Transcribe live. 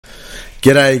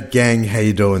G'day gang, how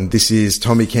you doing? This is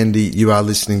Tommy Kendi. You are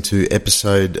listening to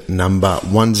episode number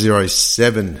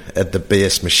 107 at the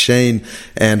BS Machine,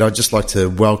 and I'd just like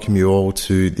to welcome you all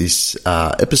to this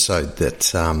episode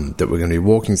that we're going to be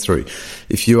walking through.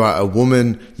 If you are a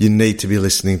woman, you need to be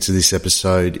listening to this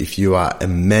episode. If you are a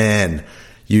man,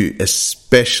 you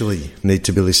especially need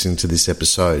to be listening to this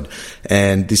episode.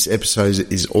 And this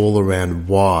episode is all around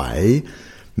why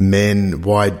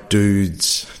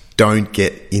dudes don't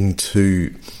get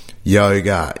into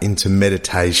yoga, into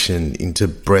meditation, into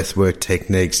breathwork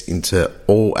techniques, into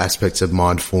all aspects of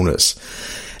mindfulness.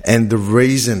 And the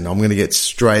reason, I'm going to get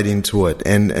straight into it,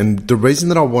 and the reason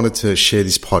that I wanted to share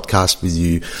this podcast with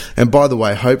you, and by the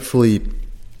way, hopefully,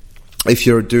 if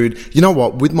you're a dude, you know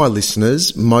what, with my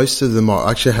listeners, most of them, I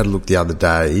actually had a look the other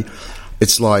day,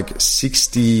 it's like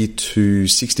 60 to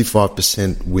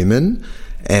 65% women,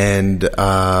 and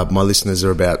my listeners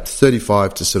are about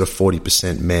 35 to sort of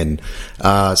 40% men.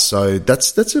 So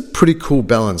that's a pretty cool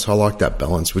balance. I like that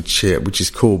balance, which is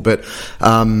cool. But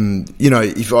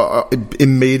if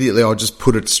immediately I'll just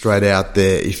put it straight out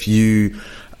there. If you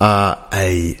are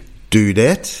a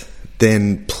dudette,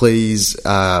 then please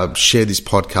share this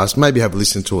podcast. Maybe have a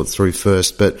listen to it through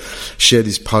first, but share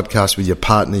this podcast with your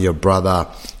partner, your brother,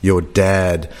 your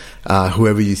dad,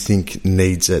 whoever you think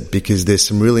needs it, because there's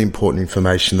some really important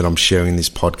information that I'm sharing in this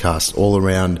podcast all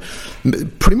around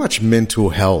pretty much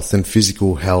mental health and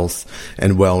physical health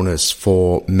and wellness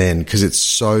for men, because it's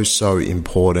so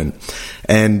important.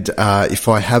 And if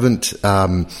I haven't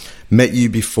met you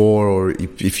before, or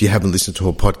if you haven't listened to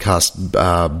a podcast,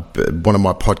 one of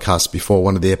my podcasts before,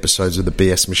 one of the episodes of the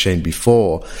BS Machine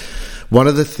before, one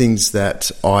of the things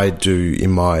that I do in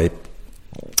my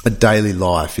daily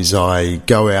life is I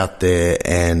go out there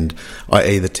and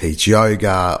I either teach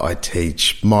yoga, I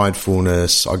teach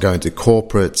mindfulness, I go into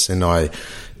corporates and I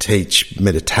teach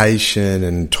meditation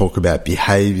and talk about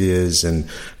behaviors and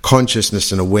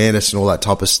consciousness and awareness and all that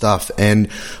type of stuff.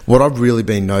 And what I've really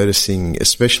been noticing,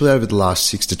 especially over the last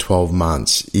 6 to 12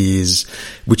 months,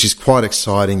 which is quite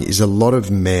exciting, is a lot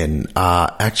of men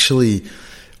are actually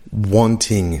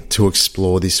wanting to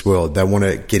explore this world. They want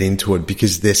to get into it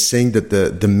because they're seeing that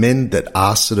the men that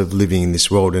are sort of living in this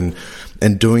world and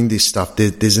doing this stuff,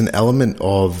 there's an element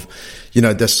of,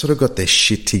 they've sort of got their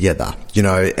shit together,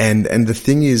 and the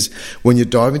thing is, when you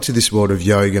dive into this world of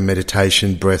yoga,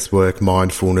 meditation, breathwork,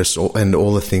 mindfulness, and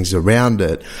all the things around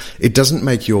it, it doesn't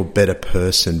make you a better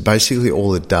person. Basically,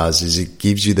 all it does is it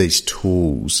gives you these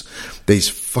tools, these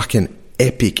fucking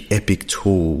epic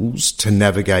tools to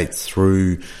navigate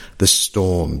through the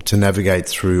storm, to navigate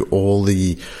through all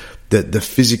the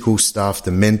physical stuff, the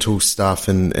mental stuff,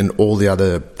 and all the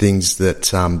other things that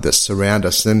surround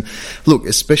us. And look,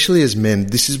 especially as men,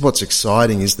 this is what's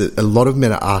exciting, is that a lot of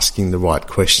men are asking the right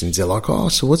questions. They're like, oh,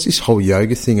 so what's this whole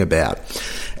yoga thing about?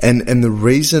 And the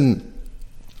reason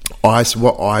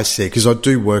what I see, because I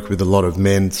do work with a lot of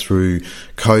men through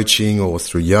coaching or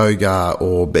through yoga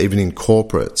or even in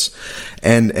corporates,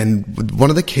 and one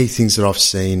of the key things that I've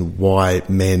seen why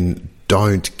men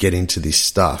don't get into this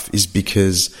stuff is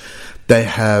because they're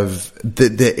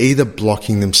either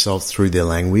blocking themselves through their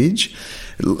language.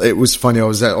 It was funny. I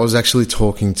was actually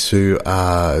talking to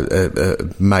a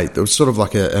mate. It was sort of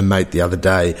like a mate the other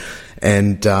day,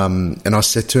 and I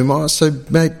said to him, so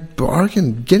mate, I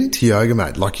reckon get into yoga,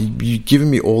 mate. Like you're giving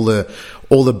me all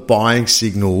the buying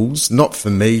signals, not for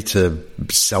me to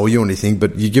sell you anything,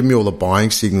 but you give me all the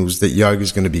buying signals that yoga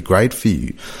is going to be great for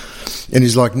you. And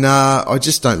he's like, nah, I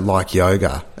just don't like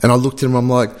yoga. And I looked at him, I'm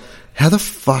like, how the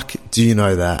fuck do you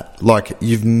know that? Like,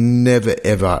 you've never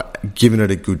ever given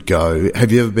it a good go.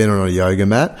 Have you ever been on a yoga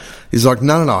mat? He's like,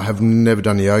 no, I have never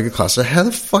done a yoga class. So how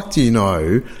the fuck do you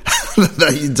know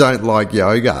that you don't like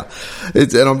yoga?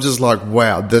 And I'm just like,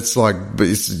 wow, that's like,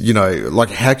 like,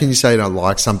 how can you say you don't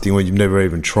like something when you've never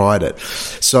even tried it?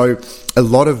 So a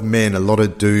lot of men, a lot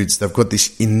of dudes, they've got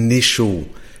this initial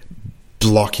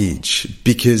blockage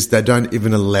because they don't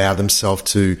even allow themselves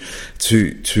to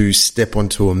step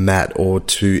onto a mat or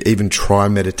to even try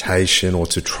meditation or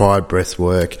to try breath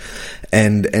work.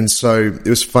 And so it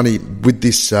was funny with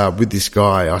this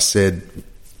guy. I said,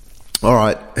 all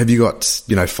right, have you got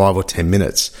 5 or 10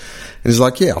 minutes? And he's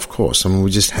like, yeah, of course. I mean, we're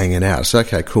just hanging out. So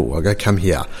okay, cool. I'll go, come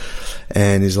here.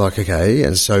 And he's like, okay.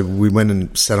 And so we went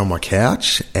and sat on my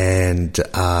couch, and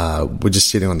we're just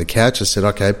sitting on the couch. I said,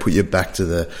 okay, put your back to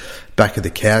the back of the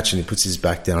couch, and he puts his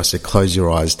back down. I said, close your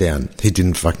eyes down. He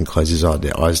didn't fucking close his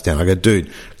eyes down. I go,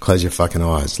 dude, close your fucking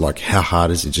eyes. Like, how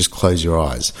hard is it? Just close your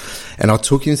eyes. And I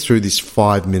took him through this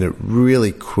 5-minute,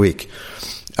 really quick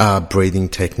breathing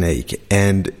technique,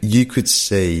 and you could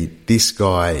see this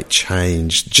guy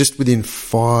change just within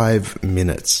 5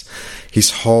 minutes. His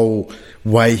whole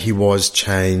way he was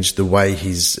changed, the way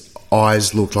his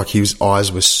eyes looked, like his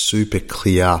eyes were super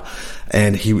clear,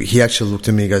 and he actually looked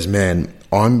at me and goes, man,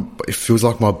 it feels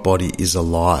like my body is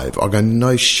alive. I go,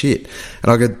 no shit.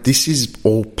 And I go, this is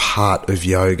all part of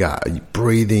yoga,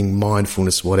 breathing,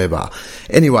 mindfulness, whatever.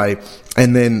 Anyway,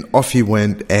 and then off he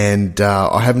went, and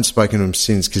I haven't spoken to him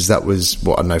since, because that was,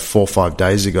 4 or 5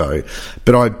 days ago.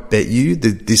 But I bet you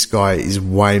that this guy is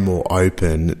way more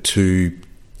open to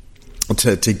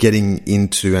getting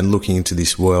into and looking into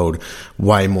this world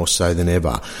way more so than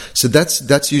ever. So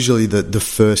that's usually the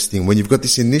first thing. When you've got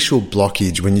this initial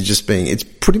blockage, when you're just it's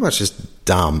pretty much just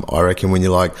dumb, I reckon, when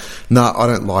you're like, no, I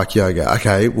don't like yoga.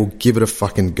 Okay, well, give it a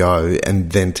fucking go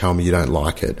and then tell me you don't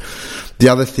like it. The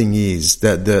other thing is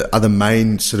that the other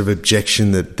main sort of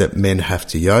objection that men have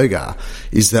to yoga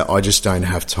is that I just don't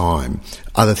have time.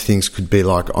 Other things could be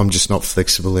like, I'm just not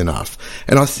flexible enough.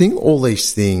 And I think all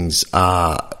these things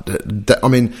are,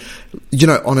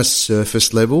 on a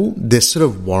surface level, they're sort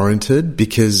of warranted,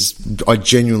 because I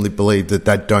genuinely believe that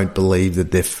they don't believe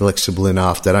that they're flexible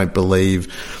enough. They don't believe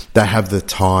they have the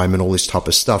time and all this type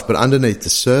of stuff. But underneath the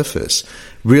surface,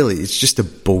 really, it's just a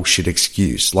bullshit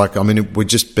excuse. We're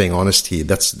just being honest here.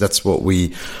 That's what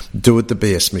we do at the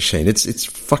BS machine. It's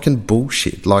fucking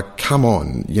bullshit. Like, come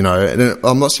on, And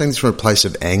I'm not saying this from a place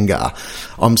of anger.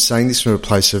 I'm saying this from a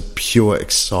place of pure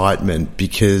excitement,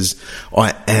 because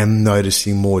I am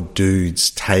noticing more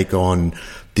dudes take on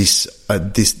this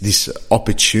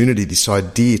opportunity, this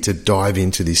idea to dive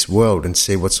into this world and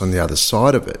see what's on the other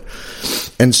side of it.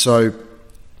 And so,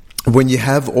 when you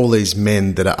have all these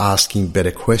men that are asking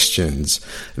better questions,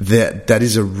 that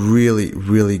is a really,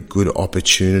 really good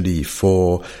opportunity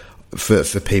for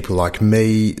people like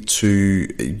me to,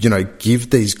 give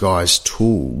these guys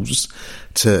tools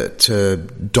to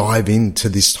dive into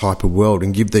this type of world,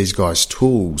 and give these guys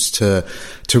tools to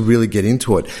really get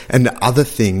into it. And the other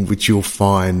thing which you'll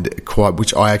find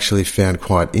which I actually found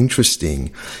quite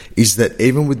interesting, is that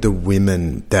even with the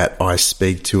women that I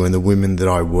speak to and the women that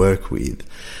I work with,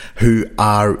 who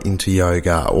are into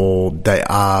yoga, or they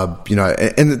are,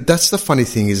 and that's the funny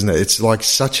thing, isn't it? It's like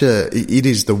it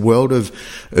is the world of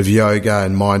yoga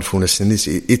and mindfulness, and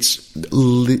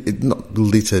not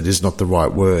littered is not the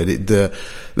right word.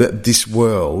 This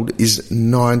world is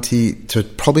 90 to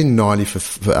probably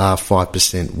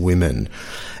 95% women,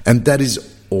 and that is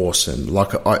awesome.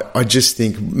 Like, I just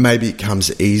think maybe it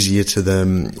comes easier to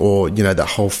them, or, the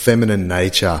whole feminine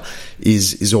nature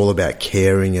is all about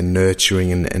caring and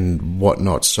nurturing and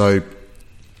whatnot. So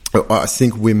I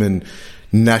think women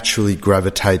naturally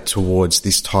gravitate towards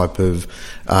this type of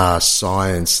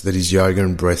science that is yoga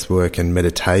and breathwork and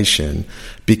meditation,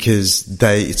 because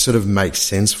it sort of makes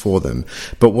sense for them.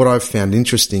 But what I've found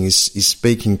interesting is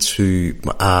speaking to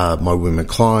my women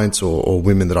clients, or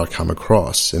women that I come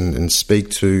across and speak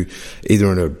to,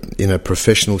 either in a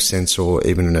professional sense, or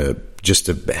even in just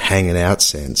a hanging out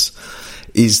sense,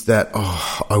 is that,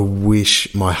 I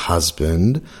wish my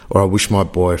husband, or I wish my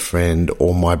boyfriend,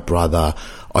 or my brother,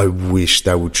 I wish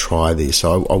they would try this.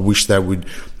 I wish they would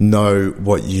know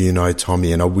what you know,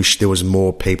 Tommy, and I wish there was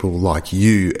more people like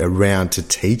you around to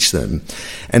teach them.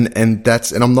 And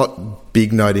I'm not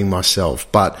big noting myself,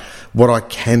 but what I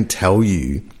can tell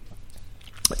you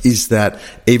is that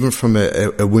even from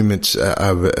a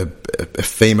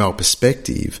female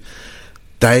perspective,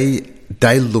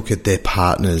 they look at their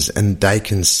partners and they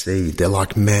can see, they're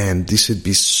like, man, this would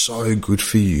be so good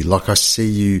for you. Like, I see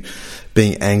you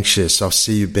being anxious. I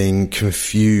see you being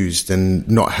confused and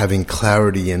not having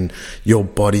clarity, and your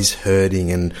body's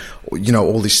hurting, and,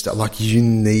 all this stuff. Like, you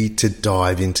need to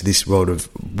dive into this world of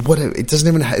whatever. It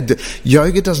doesn't even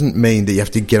yoga doesn't mean that you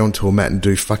have to get onto a mat and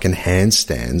do fucking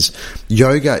handstands.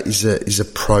 Yoga is a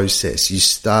process. You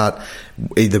start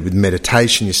either with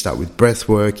meditation, you start with breath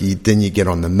work, then you get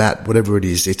on the mat, whatever it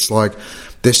is. It's like,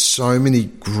 there's so many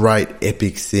great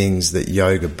epic things that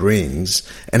yoga brings,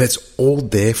 and it's all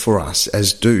there for us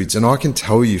as dudes. And I can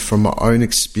tell you from my own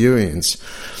experience,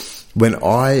 when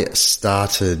I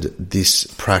started this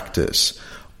practice,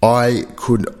 I've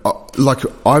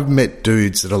met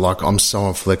dudes that are like, I'm so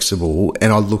inflexible,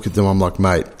 and I look at them, I'm like,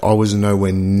 mate, I was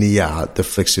nowhere near the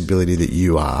flexibility that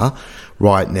you are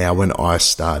right now when I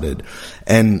started.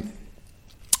 And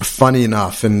funny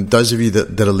enough, and those of you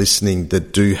that are listening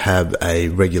that do have a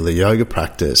regular yoga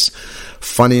practice,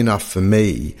 funny enough for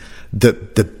me,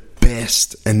 the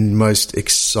best and most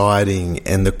exciting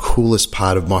and the coolest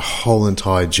part of my whole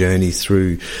entire journey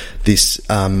through this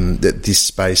this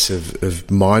space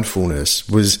of mindfulness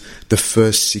was the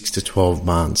first 6 to 12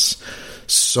 months.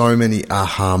 So many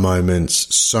aha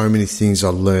moments, so many things I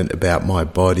learned about my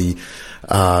body.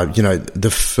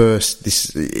 The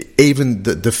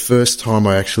first time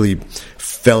I actually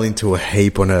fell into a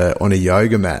heap on a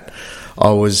yoga mat,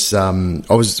 I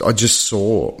just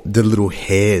saw the little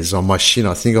hairs on my shin.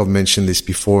 I think I've mentioned this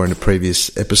before in a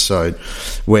previous episode,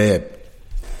 where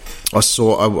I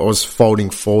was folding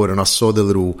forward and I saw the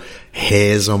little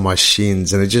hairs on my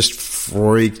shins, and it just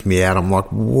freaked me out. I'm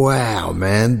like, wow,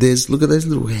 man, look at those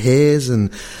little hairs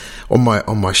and on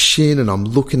my shin, and I'm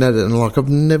looking at it and like, I've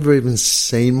never even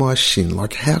seen my shin.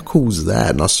 Like, how cool is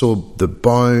that? And I saw the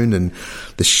bone and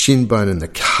the shin bone and the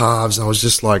calves, and I was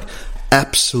just like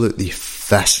absolutely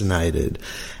fascinated.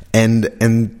 And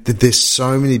there's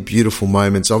so many beautiful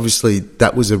moments. Obviously,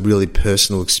 that was a really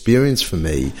personal experience for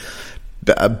me.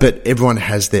 But everyone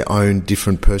has their own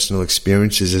different personal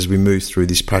experiences as we move through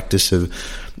this practice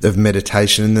of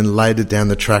meditation. And then later down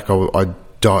the track,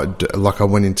 I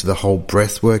went into the whole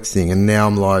breathwork thing. And now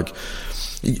I'm like,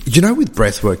 with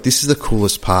breathwork, this is the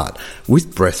coolest part.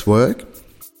 With breathwork,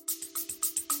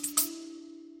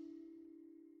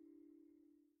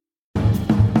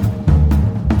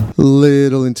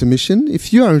 little intermission.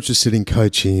 If you are interested in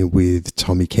coaching with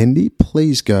Tommy Kendi,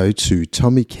 please go to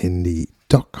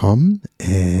tommykendi.com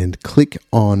and click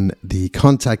on the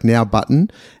Contact Now button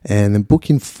and then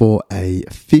book in for a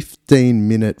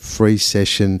 15-minute free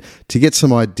session to get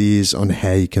some ideas on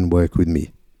how you can work with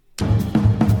me.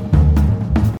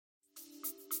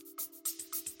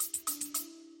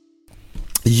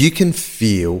 You can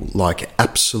feel like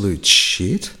absolute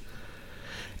shit,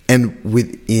 and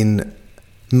within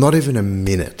not even a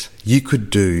minute, you could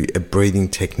do a breathing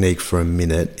technique for a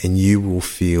minute and you will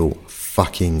feel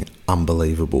fucking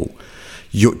unbelievable.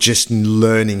 You're just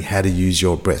learning how to use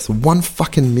your breath. 1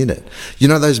 fucking minute. You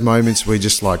know those moments where you're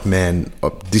just like, man,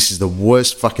 this is the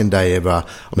worst fucking day ever.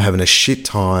 I'm having a shit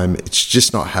time. It's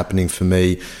just not happening for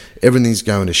me. Everything's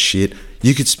going to shit.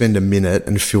 You could spend a minute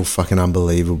and feel fucking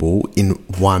unbelievable in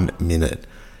 1 minute.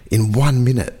 In 1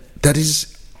 minute. That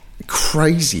is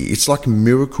crazy. It's like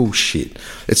miracle shit.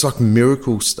 It's like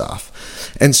miracle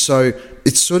stuff. And so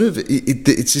it's sort of,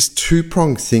 it's this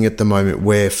two-pronged thing at the moment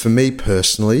where, for me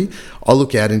personally, I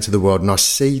look out into the world and I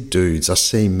see dudes, I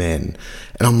see men,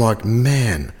 and I'm like,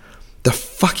 man, the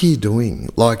fuck are you doing?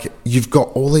 Like, you've got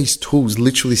all these tools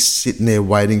literally sitting there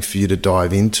waiting for you to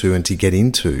dive into and to get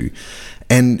into,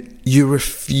 and you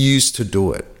refuse to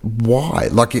do it. Why?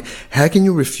 Like, how can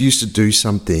you refuse to do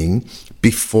something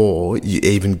before you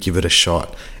even give it a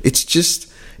shot?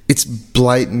 It's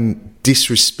blatant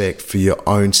disrespect for your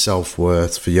own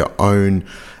self-worth, for your own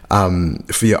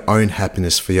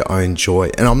happiness, for your own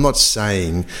joy. And I'm not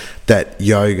saying that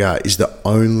yoga is the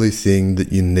only thing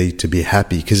that you need to be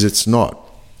happy, because it's not.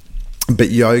 But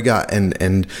yoga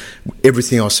and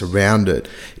everything else around it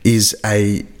is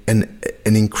an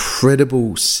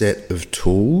incredible set of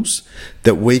tools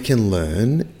that we can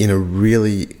learn in a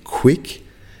really quick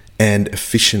and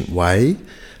efficient way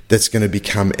that's going to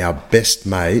become our best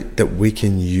mate that we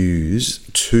can use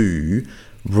to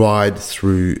ride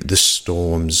through the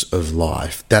storms of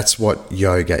life. That's what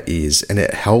yoga is, and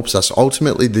it helps us.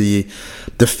 Ultimately, the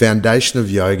foundation of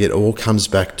yoga, it all comes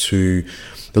back to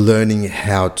learning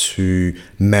how to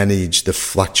manage the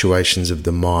fluctuations of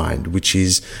the mind, which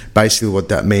is basically what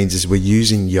that means is we're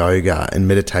using yoga and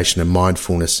meditation and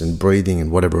mindfulness and breathing and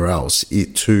whatever else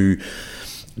to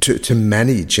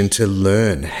manage and to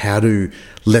learn how to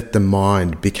let the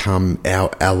mind become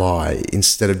our ally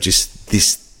instead of just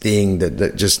this thing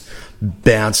that just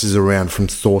bounces around from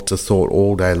thought to thought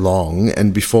all day long,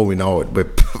 and before we know it,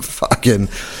 we're fucking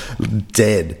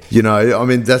dead. You know, I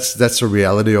mean, that's the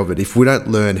reality of it. If we don't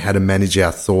learn how to manage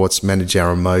our thoughts, manage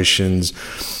our emotions,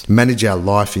 manage our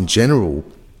life in general,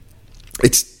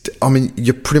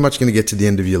 you're pretty much going to get to the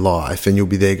end of your life and you'll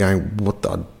be there going,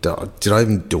 did I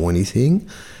even do anything?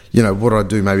 You know, what did I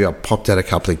do? Maybe I popped out a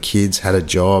couple of kids, had a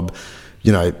job.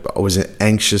 You know, I was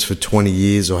anxious for 20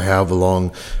 years or however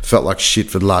long, felt like shit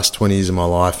for the last 20 years of my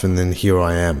life, and then here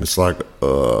I am. It's like,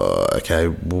 okay,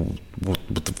 well,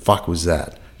 what the fuck was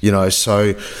that? You know,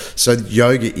 so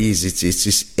yoga it's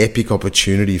this epic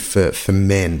opportunity for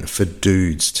men, for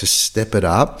dudes to step it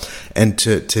up and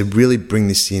to really bring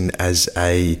this in as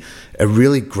a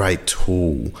really great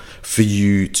tool for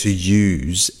you to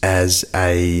use as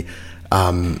it's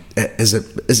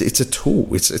a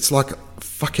tool. It's like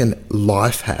fucking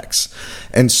life hacks.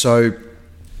 And so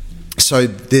So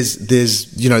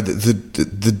there's you know,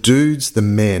 the dudes, the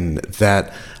men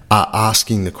that are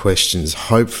asking the questions.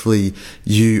 Hopefully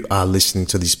you are listening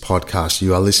to this podcast,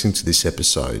 you are listening to this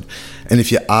episode, and if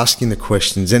you're asking the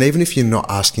questions, and even if you're not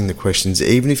asking the questions,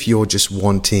 even if you're just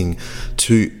wanting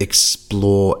to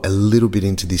explore a little bit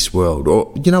into this world,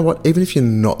 or you know what, even if you're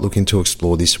not looking to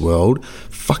explore this world,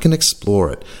 fucking explore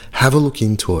it. Have a look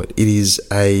into it. It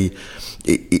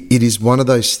is one of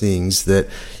those things that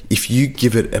if you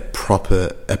give it a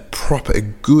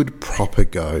good proper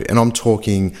go, and I'm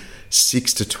talking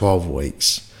 6 to 12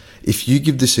 weeks, if you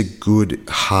give this a good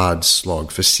hard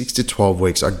slog for 6 to 12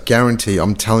 weeks, I guarantee,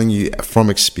 I'm telling you from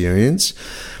experience,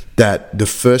 that the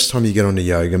first time you get on the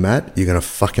yoga mat, you're going to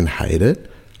fucking hate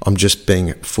it. I'm just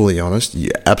being fully honest.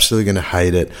 You're absolutely going to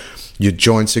hate it. Your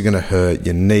joints are going to hurt,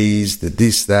 your knees,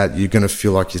 this, that. You're going to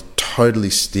feel like you're totally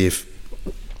stiff.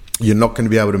 You're not going to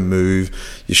be able to move.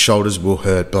 Your shoulders will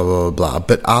hurt, blah, blah, blah, blah.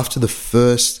 But after the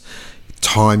first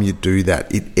time you do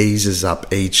that, it eases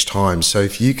up each time. So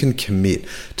if you can commit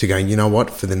to going, you know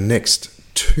what, for the next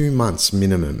 2 months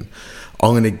minimum,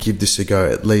 I'm going to give this a go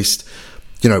at least,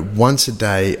 you know, once a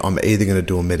day. I'm either going to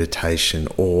do a meditation,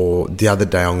 or the other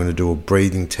day I'm going to do a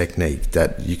breathing technique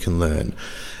that you can learn.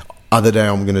 Other day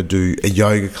I'm going to do a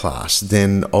yoga class.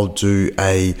 Then I'll do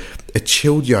a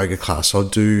chilled yoga class. I'll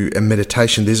do a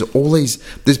meditation. There's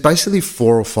basically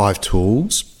 4 or 5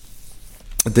 tools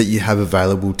that you have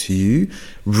available to you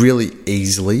really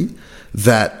easily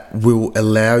that will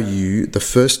allow you the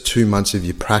first 2 months of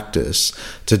your practice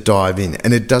to dive in.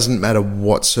 And it doesn't matter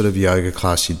what sort of yoga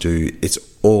class you do, it's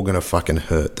all going to fucking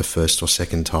hurt the first or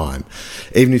second time.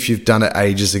 Even if you've done it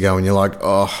ages ago and you're like,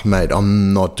 oh, mate,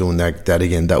 I'm not doing that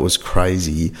again. That was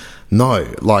crazy.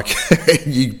 No, like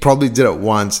you probably did it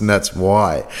once and that's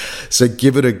why. So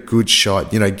give it a good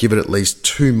shot, you know, give it at least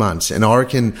 2 months. And I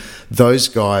reckon those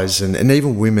guys and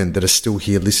even women that are still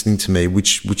here listening to me,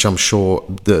 which I'm sure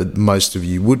most of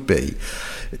you would be,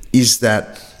 is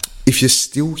that if you're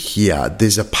still here,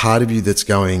 there's a part of you that's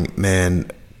going, man,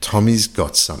 Tommy's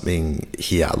got something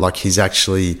here. Like he's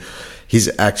actually,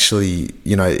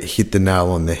 you know, hit the nail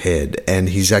on the head, and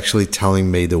he's actually telling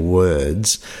me the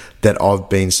words that I've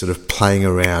been sort of playing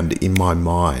around in my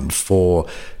mind for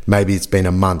maybe it's been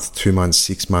a month, 2 months,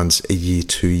 6 months, a year,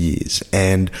 2 years.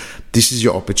 And this is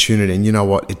your opportunity. And you know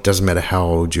what? It doesn't matter how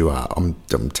old you are. I'm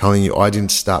telling you, I didn't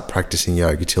start practicing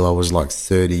yoga till I was like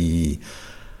 30,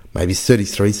 maybe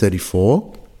 33,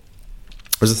 34.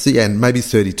 And maybe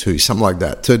 32, something like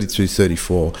that, 32,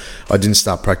 34. I didn't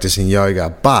start practicing yoga,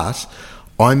 but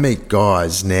I meet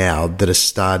guys now that are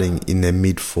starting in their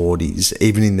mid-40s,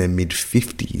 even in their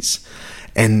mid-50s,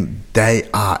 and they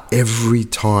are, every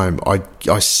time I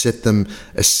set them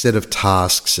a set of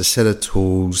tasks, a set of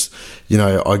tools, you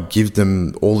know, I give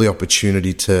them all the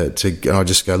opportunity to and I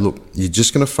just go, look, you're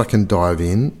just going to fucking dive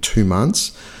in 2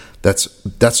 months. That's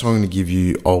what I'm going to give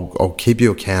you. I'll keep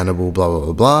you accountable, blah, blah,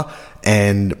 blah, blah.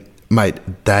 And mate,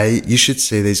 you should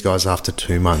see these guys after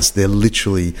 2 months. They're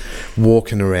literally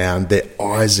walking around, their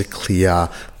eyes are clear,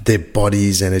 their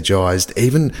body's energized.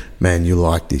 Even, man, you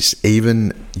like this,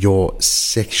 even your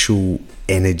sexual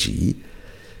energy,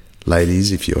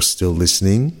 ladies, if you're still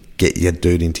listening, get your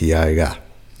dude into yoga.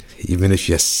 Even if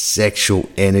your sexual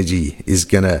energy is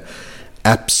going to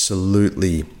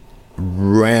absolutely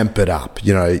ramp it up,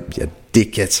 you know, your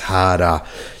dick gets harder,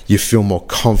 you feel more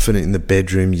confident in the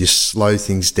bedroom, you slow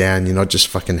things down, you're not just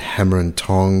fucking hammering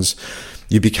tongs,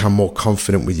 you become more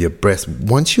confident with your breath.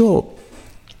 Once you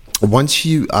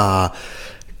are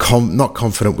not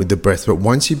confident with the breath, but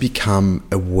once you become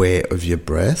aware of your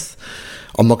breath,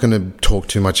 I'm not going to talk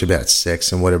too much about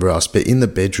sex and whatever else, but in the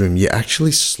bedroom, you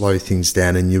actually slow things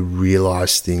down and you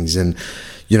realize things. And,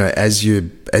 you know, as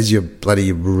you're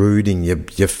bloody rooting,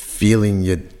 you're feeling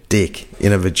your dick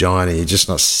in a vagina. You're just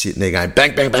not sitting there going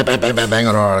bang, bang, bang, bang, bang, bang, bang.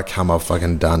 All right, come, I'm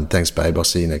fucking done. Thanks, babe. I'll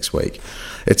see you next week.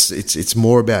 It's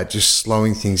more about just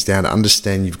slowing things down.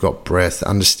 Understand you've got breath.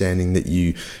 Understanding that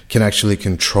you can actually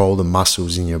control the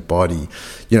muscles in your body.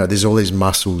 You know, there's all these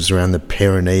muscles around the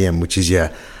perineum, which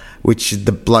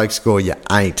the blokes call your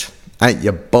ain't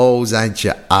your balls, ain't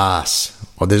your ass.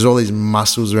 Or there's all these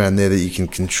muscles around there that you can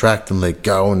contract and let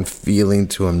go and feel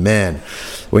into. And man,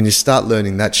 when you start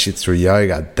learning that shit through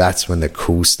yoga, that's when the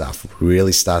cool stuff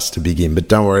really starts to begin. But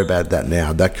don't worry about that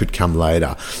now. That could come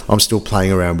later. I'm still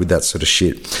playing around with that sort of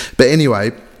shit. But anyway,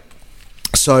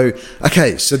 so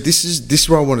this is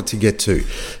where I wanted to get to.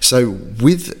 So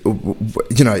with,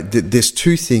 you know, there's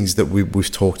two things that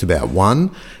we've talked about.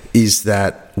 One is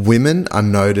that women are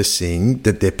noticing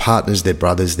that their partners, their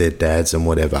brothers, their dads and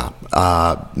whatever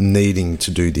are needing to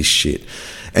do this shit.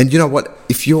 And you know what?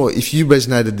 if you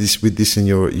resonated with this and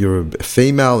you're a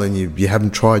female and you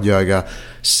haven't tried yoga,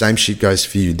 same shit goes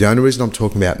for you. The only reason I'm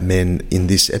talking about men in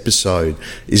this episode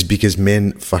is because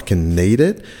men fucking need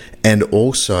it, and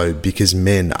also because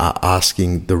men are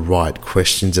asking the right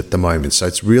questions at the moment. So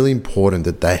it's really important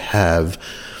that they have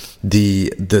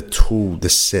the tool,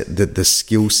 the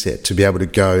skill set to be able to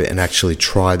go and actually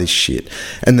try this shit.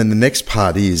 And then the next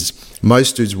part is,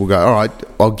 most dudes will go, all right,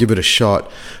 I'll give it a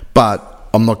shot, but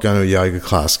I'm not going to a yoga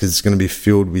class because it's going to be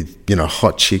filled with,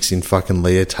 hot chicks in fucking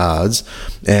leotards,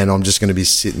 and I'm just going to be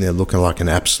sitting there looking like an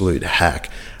absolute hack.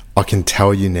 I can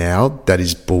tell you now that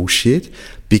is bullshit,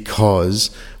 because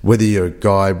whether you're a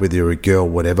guy, whether you're a girl,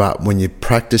 whatever, when you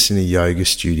practice in a yoga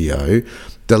studio,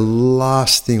 the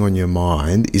last thing on your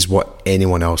mind is what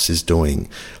anyone else is doing.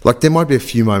 Like, there might be a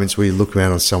few moments where you look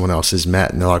around on someone else's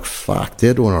mat and they're like, fuck,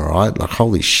 they're doing all right. Like,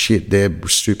 holy shit, they're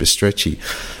super stretchy.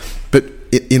 But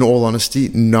in all honesty,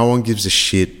 no one gives a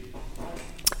shit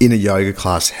in a yoga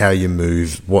class how you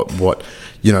move, what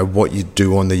you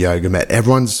do on the yoga mat.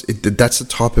 That's the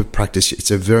type of practice.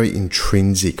 It's a very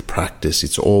intrinsic practice.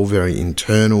 It's all very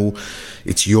internal.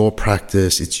 It's your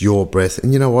practice. It's your breath.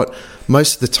 And you know what?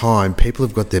 Most of the time, people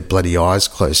have got their bloody eyes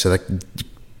closed. So they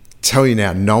tell you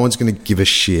now, no one's going to give a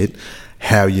shit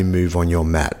how you move on your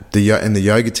mat. And the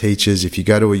yoga teachers, if you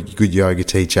go to a good yoga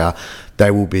teacher,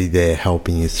 they will be there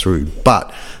helping you through.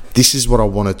 But this is what I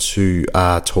wanted to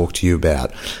talk to you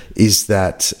about, is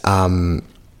that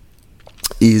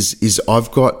is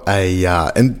I've got a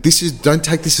and this is, don't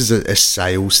take this as a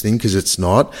sales thing, because it's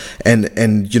not, and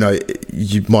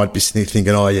you might be thinking,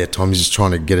 oh yeah, Tommy's just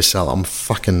trying to get a sale. I'm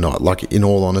fucking not. Like, in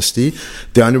all honesty,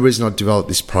 the only reason I developed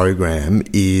this program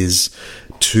is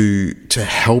to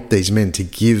help these men, to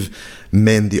give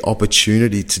men the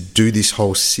opportunity to do this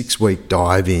whole 6-week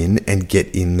dive in and get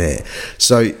in there.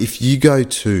 So if you go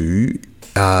to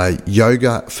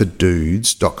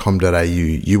yogafordudes.com.au,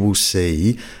 you will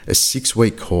see a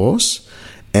 6-week course.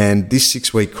 And this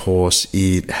 6-week course,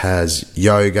 it has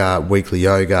yoga, weekly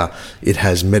yoga, it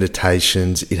has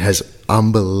meditations, it has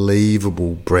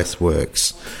unbelievable breathwork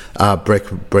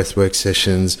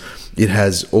sessions, it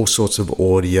has all sorts of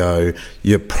audio.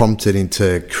 You're prompted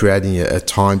into creating a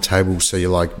timetable, so you're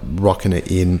like rocking it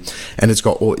in, and it's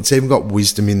even got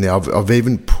wisdom in there. I've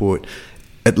even put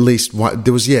at least one.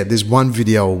 There's one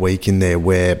video a week in there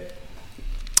where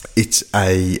it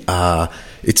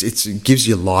gives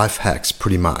you life hacks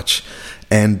pretty much.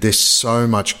 And there's so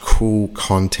much cool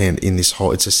content in this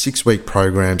whole. It's a 6-week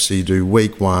program, so you do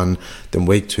week 1, then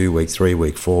week 2, week 3,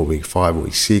 week 4, week 5,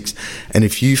 week 6. And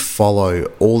if you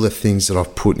follow all the things that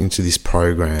I've put into this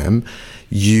program,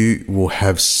 you will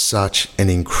have such an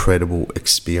incredible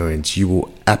experience. You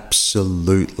will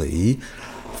absolutely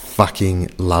fucking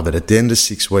love it. At the end of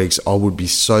 6 weeks, I would be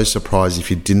so surprised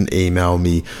if you didn't email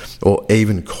me or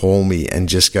even call me and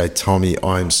just go, Tommy,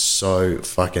 I'm so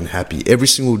fucking happy. Every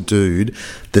single dude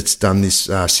that's done this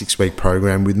 6-week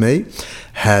program with me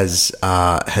has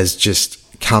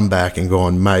just come back and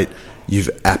gone, mate, you've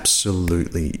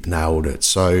absolutely nailed it.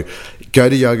 So go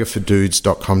to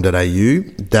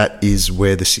yogafordudes.com.au. That is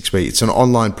where the 6-week, it's an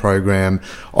online program.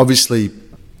 Obviously,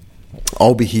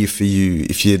 I'll be here for you.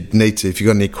 If you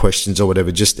got any questions or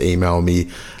whatever, just email me.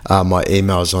 My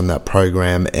email's on that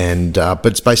program, but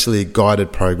it's basically a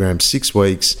guided program, 6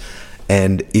 weeks,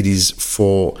 and it is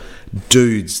for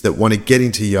dudes that want to get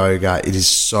into yoga. It is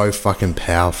so fucking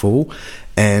powerful.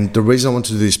 And the reason I want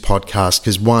to do this podcast,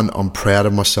 because one, I'm proud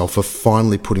of myself for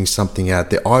finally putting something out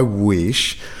there. I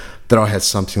wish that I had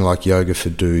something like Yoga for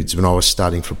Dudes when I was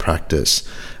starting to practice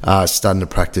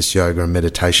yoga and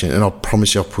meditation. And I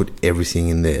promise you, I'll put everything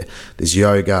in there. There's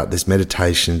yoga, there's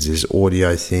meditations, there's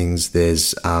audio things,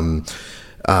 there's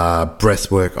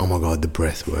breath work. Oh my God, the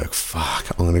breath work. Fuck,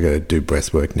 I'm going to go do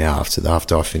breath work now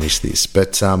after I finish this.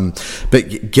 But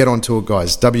get onto it,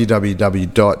 guys.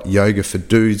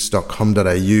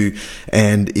 www.yogafordudes.com.au.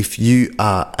 And if you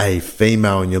are a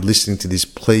female and you're listening to this,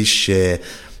 please share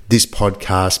this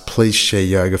podcast. Please share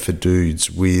Yoga for Dudes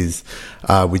with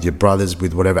your brothers,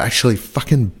 with whatever. Actually,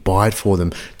 fucking buy it for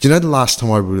them. Do you know the last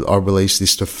time I released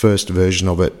this, the first version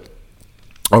of it?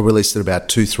 I released it about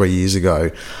 2-3 years ago,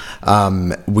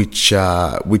 which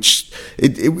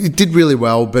it did really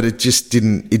well, but it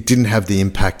didn't have the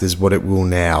impact as what it will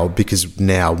now, because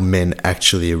now men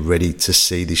actually are ready to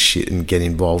see this shit and get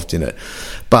involved in it.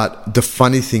 But the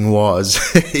funny thing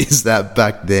is that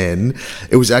back then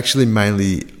it was actually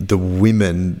mainly the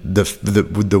women,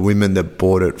 the women that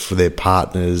bought it for their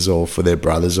partners or for their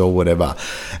brothers or whatever,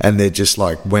 and they just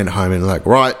like went home and like,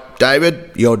 right, David,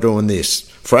 you're doing this.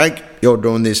 Frank, you're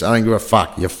doing this. I don't give a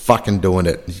fuck. You're fucking doing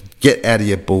it. Get out of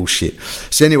your bullshit.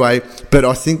 So anyway, but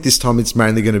I think this time it's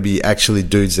mainly going to be actually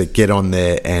dudes that get on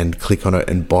there and click on it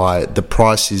and buy it. The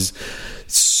price is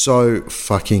so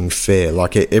fucking fair.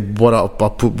 Like what I'll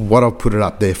put it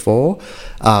up there for,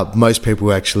 most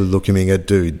people actually look at me and go,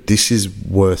 dude, this is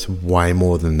worth way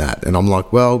more than that. And I'm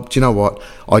like, well, do you know what?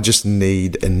 I just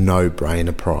need a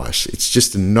no-brainer price. It's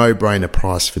just a no-brainer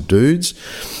price for dudes.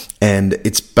 And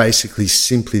it's basically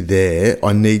simply there.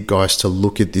 I need guys to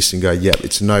look at this and go, yep,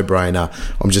 it's a no-brainer.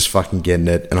 I'm just fucking getting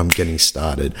it and I'm getting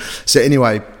started. So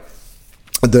anyway,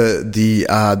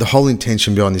 the whole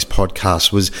intention behind this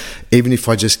podcast was, even if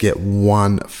I just get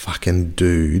one fucking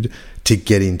dude to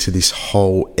get into this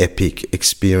whole epic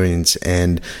experience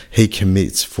and he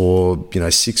commits for,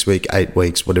 6 weeks, 8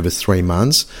 weeks, whatever, 3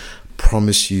 months,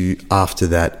 promise you after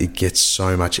that it gets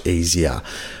so much easier.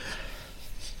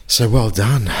 So well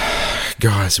done,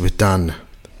 guys, we're done.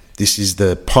 This is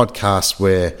the podcast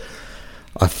where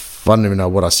I don't even know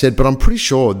what I said, but I'm pretty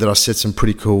sure that I said some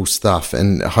pretty cool stuff,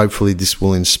 and hopefully this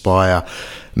will inspire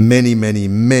many, many,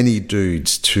 many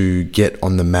dudes to get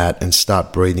on the mat and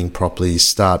start breathing properly,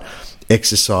 start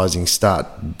exercising, start,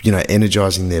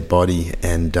 energizing their body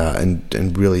and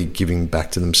really giving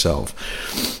back to themselves.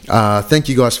 Thank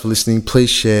you guys for listening. Please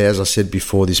share, as I said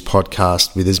before, this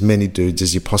podcast with as many dudes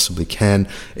as you possibly can,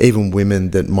 even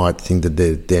women that might think that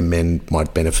their men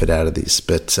might benefit out of this.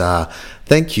 But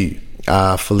thank you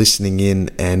for listening in,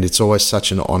 and it's always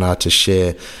such an honor to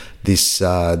share this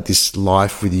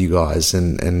life with you guys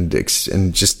and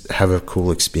just have a cool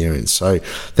experience. So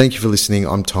thank you for listening.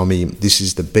 I'm Tommy. This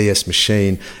is the BS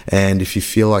Machine, and if you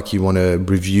feel like you want to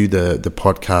review the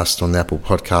podcast on Apple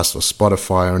Podcasts or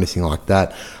Spotify or anything like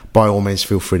that, by all means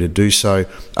feel free to do so.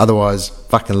 Otherwise,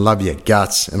 fucking love your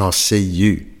guts, and I'll see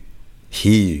you,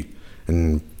 hear you,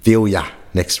 and feel ya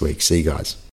next week. See you guys.